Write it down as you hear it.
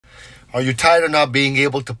Are you tired of not being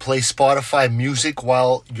able to play Spotify music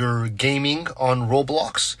while you're gaming on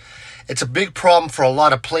Roblox? It's a big problem for a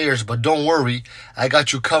lot of players, but don't worry, I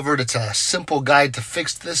got you covered. It's a simple guide to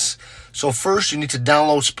fix this. So first, you need to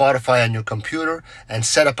download Spotify on your computer and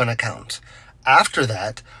set up an account. After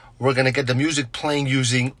that, we're going to get the music playing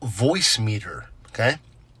using Voice Meter, okay?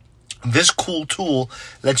 This cool tool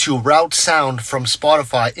lets you route sound from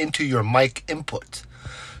Spotify into your mic input.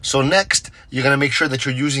 So next, you're going to make sure that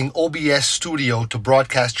you're using OBS Studio to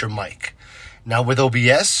broadcast your mic. Now with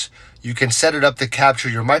OBS, you can set it up to capture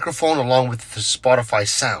your microphone along with the Spotify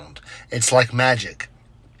sound. It's like magic.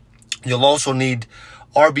 You'll also need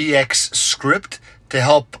RBXScript to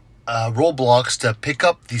help Roblox to pick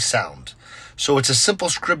up the sound. So it's a simple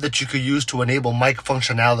script that you could use to enable mic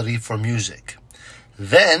functionality for music.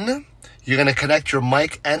 Then you're going to connect your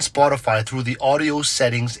mic and Spotify through the audio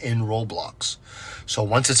settings in Roblox. So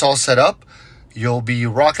once it's all set up, you'll be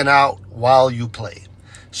rocking out while you play.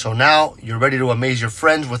 So now you're ready to amaze your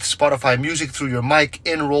friends with Spotify music through your mic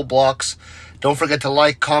in Roblox. Don't forget to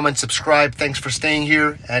like, comment, subscribe. Thanks for staying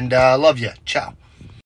here, and love you. Ciao.